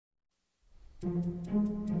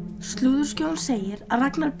Slúðurskjón segir að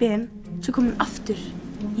Ragnar Ben sé kominn aftur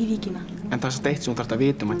í Víkina. En það er satt eitt sem hún þarf að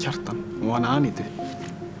vita að Kjartan og hana Anítu.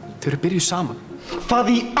 Þau eru byrjuð saman. Hvað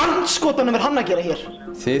í andskotanum er hann að gera hér?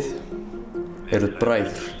 Þið eruð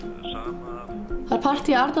bræður. Það er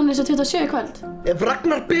partí að Arnarnesi 27 í kvöld. Ef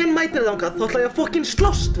Ragnar Ben mætir þangað, þá ætla ég að fokkin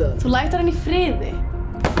slást við hann. Þú lætur hann í friði.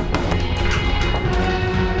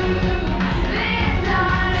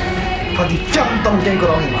 Hvað í fjandanum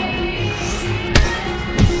gengur á hérna?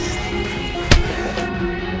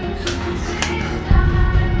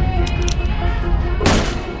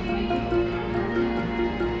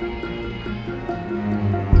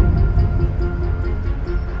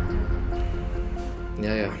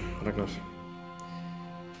 Jæja, Ragnar.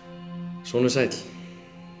 Svona sæll.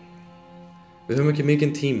 Við höfum ekki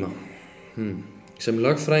mikinn tíma. Sem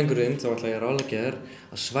lögfræðingurinn þá ætla ég að ráðleggja þér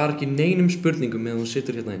að svara ekki neinum spurningum meðan þú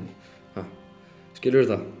situr hérna inni. Skilurðu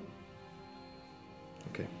það?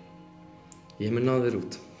 Ok. Ég mun náð þér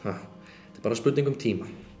út. Þetta er bara spurning um tíma.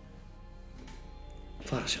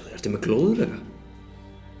 Hvað sjá þér? Ertu með glóðurauga?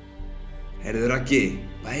 Heyrðu Raggi,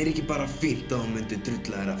 væri ekki bara fínt að hún myndi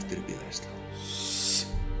drulla þér aftur upp í Verzlinga?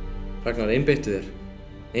 Ragnar, einbeittu þér.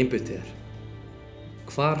 Einbeittu þér.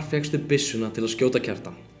 Hvar fékkstu byssuna til að skjóta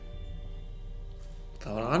Kjartan?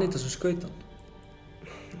 Það var Aníta sem skaut hann.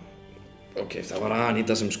 Ok, það var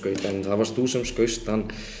Aníta sem skaut hann, það varst þú sem skaust hann.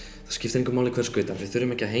 Það skiptir engu máli hver skaut hann. Við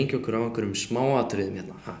þurfum ekki að hengja okkur á einhverjum smáatriðum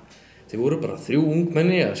hérna. Þið voru bara 3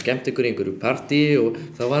 ungmenni að skemmta ykkur í einhverju partí og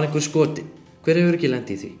það var einhver skotinn. Hver hefur ekki lent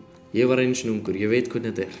í því? Ég var einu sinni ungur, ég veit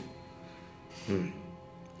hvernig þetta er.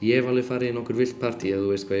 Ég hef alveg farið í nokkur vilt partí ef þú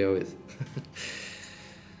veist hvað ég á við.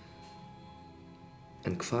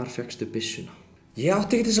 En hvar fékkstu byssuna? Ég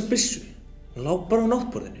átti ekki þessa byssu. Hún lá bara á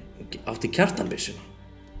náttborðinu. Átti Kjartan byssuna?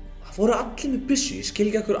 Það voru allir með byssu. Ég skil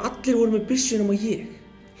ekki af hverju allir voru með byssu nema ég.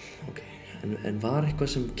 Ok, en var eitthvað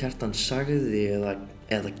sem Kjartan sagði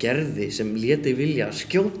eða gerði sem lét þig vilja að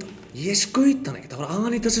skjóta hann? Ég skaut hann ekkert. Það var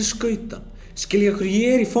Aníta sem skaut hann. Skil ég af hverju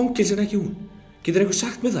ég er í fangelsi en ekki hún. Getur einhver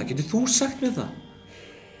sagt mér það? Getur þú sagt mér það?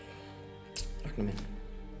 Ragnar minn.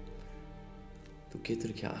 Þú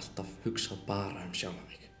getur ekki alltaf hugsað bara um sjálfan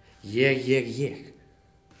þig. Ég.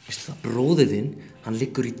 Veistu það, bróðir þinn, hann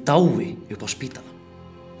liggur í dái upp á spítala.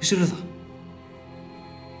 Vissirðu það?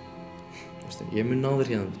 Veistu, ég mun ná þér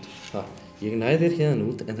hérna út. Ég næ þér hérna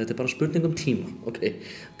út, en þetta er bara spurning um tíma, ok?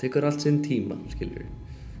 Tekur allt sinn tíma, skilur við.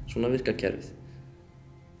 Svona virkar kerfið.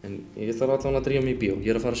 En ég þarf allan að drífa mig í bíó. Ég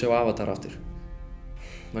er að fara að sjá Avatar aftur.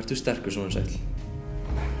 Vertu sterkur svona sæll.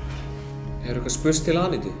 Hefur eitthvað spurst til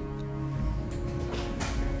Anítu?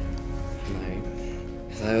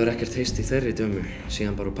 Það hefur ekkert heyrst í þeirri dömu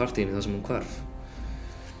síðan bara úr partíinu þar sem hún hvarf.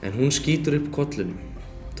 En hún skýtur upp kollunum.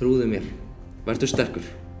 Trúðu mér. Vertu sterkur.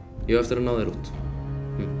 Ég á eftir að ná þér út.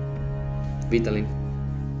 Vídalín.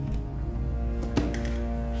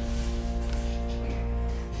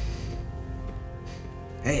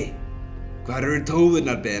 Hey, hvar eru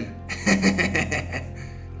tófurnar, Ben?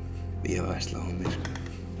 Ég var að slá mér, sko.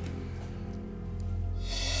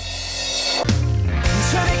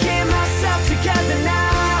 Together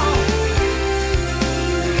now,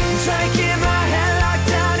 I'm trying to get my head locked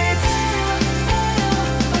down. It's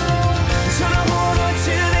trying to hold on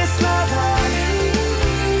to this love heart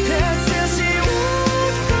until she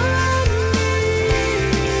won't find me.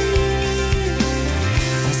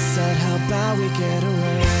 I said, how about we get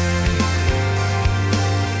away?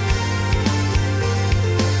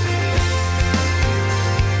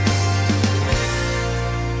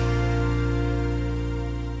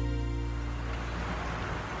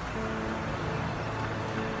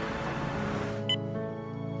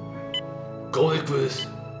 Góði Guð,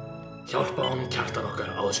 hjálpa honum Kjartan okkar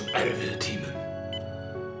á þessum erfiðu tímum.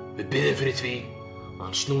 Við biðjum fyrir því að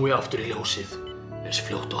hann snúi aftur í ljósið eins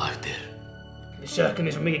fljótt og hægt er. Við sökkum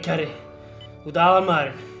þér svo mikið, kæri. Þú ert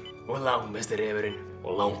aðalmaðurinn. Og langmesti refurinn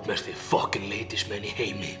og langmesti fucking ladiesmenn í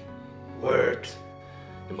heimi. Word.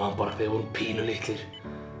 Ég man bara þegar við vorum pínu litlir.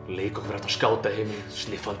 Leik okkur fyrir aftan skátaheiminn,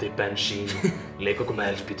 sniffandi bensín, leik okkur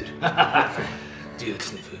með eldspýtur. Djöfull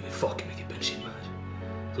sniffuðum við fucking mikið bensín, maður.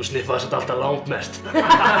 Þú sniffaði samt alltaf langmest.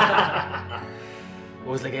 Þú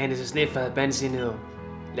veist ekki eini sem sniffaði bensínið og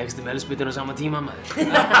leggst með eldspýtuna á sama tíma, maður.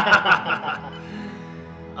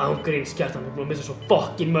 Ángríns, Kjartan, þú er búinn að missa svo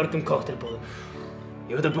fucking mörgum kokteilboðum.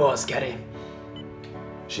 You're the boss, Gary.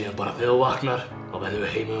 Síðan bara þegar þú vaknar, þá verðum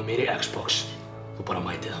við heima með mér í Xbox. Þú bara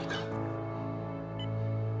mætið þangað.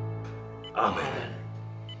 Amen.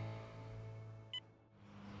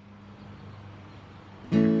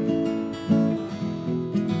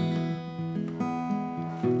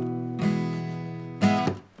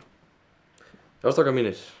 Já, strákar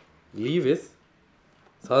mínir. Lífið,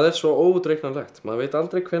 það svo óútreiknanlegt. Maður veit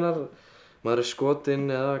aldrei hvenær maður skotinn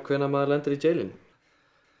eða hvenær maður lendir í jailinu.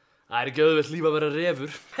 Það ekki auðvelt líf að vera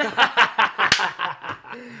refur.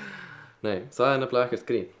 Nei, það nefnilega ekkert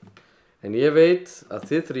grín. En ég veit að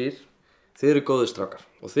þið þrír, þið eru góðir strákar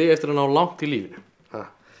og þið eftir að ná langt í lífinu.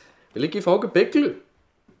 Vil ekki fá okkur beyglu?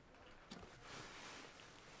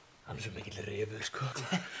 Hann svo mikill refur, sko.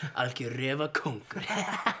 Algjör refakóngur.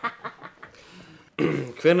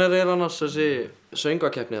 Hvenær annars þessi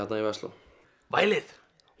söngvakeppni þarna í Versló? Vælið,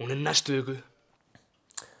 hún næstu viku.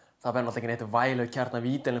 Það verður náttúrulega ekki neitt vælu Kjartan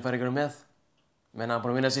Vídalín fær ykkur með. Menna hann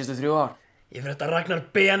búinn að vinna síðustu 3 ár. Ég fyrir þetta Ragnar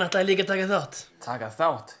Ben ætlaði líka að taka þátt. Taka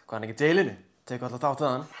þátt? Hvað hann ekki í jailinu? Tekur alltaf þátt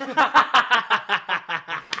við hann.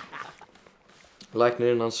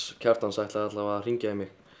 Læknirinn hans Kjartans ætlaði allavega að hringja í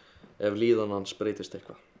mig ef líðan hans breytist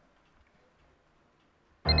eitthvað.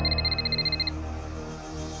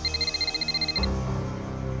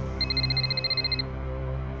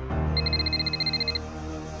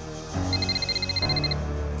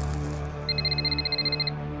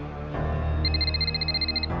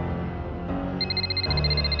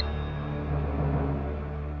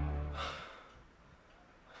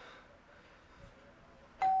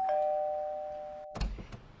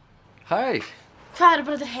 Hæ! Hvað, eru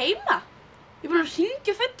bara allir heima? Ég búin að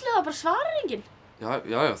hringja fullið og bara svarar enginn. Já,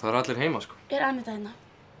 það eru allir heima, sko. Er Anita hérna?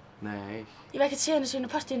 Nei. Ég hef ekkert séð henni síðan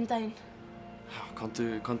á partíinu daginn. Já, komdu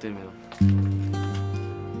inn með það.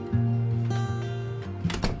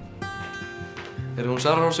 Hún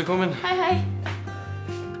Sara Rósi komin? Hæ.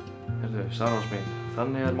 Sara Rós mín,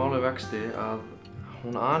 þannig málið vexti að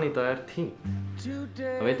hún Anita týnd.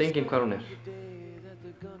 Það veit enginn hvar hún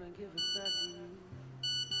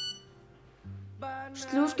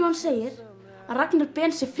Slúðskjóðan segir að Ragnar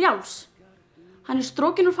Ben sé frjáls. Hann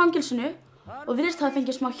strokinn úr fangelsinu og virðist hafa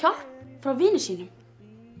fengið smá hjálp frá vini sínum.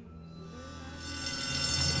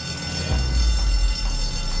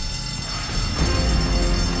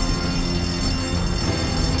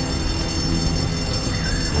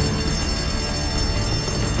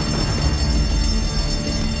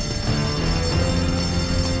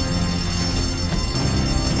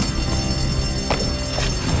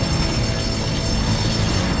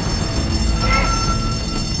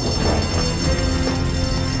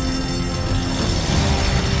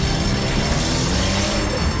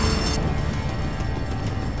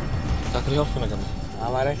 Hjálpuna gamli.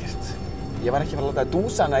 Það var ekkert. Ég var ekki að fara að láta það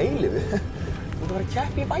dúsa hana eilífu. Þú ert að fara að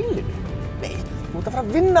keppa í vælinu. Nei, þú ert að fara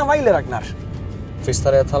að vinna væli, Ragnar. Fyrst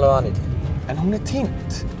þarf ég að tala við Anitu. En hún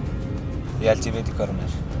týnd. Ég held ég veit hvað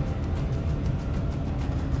hún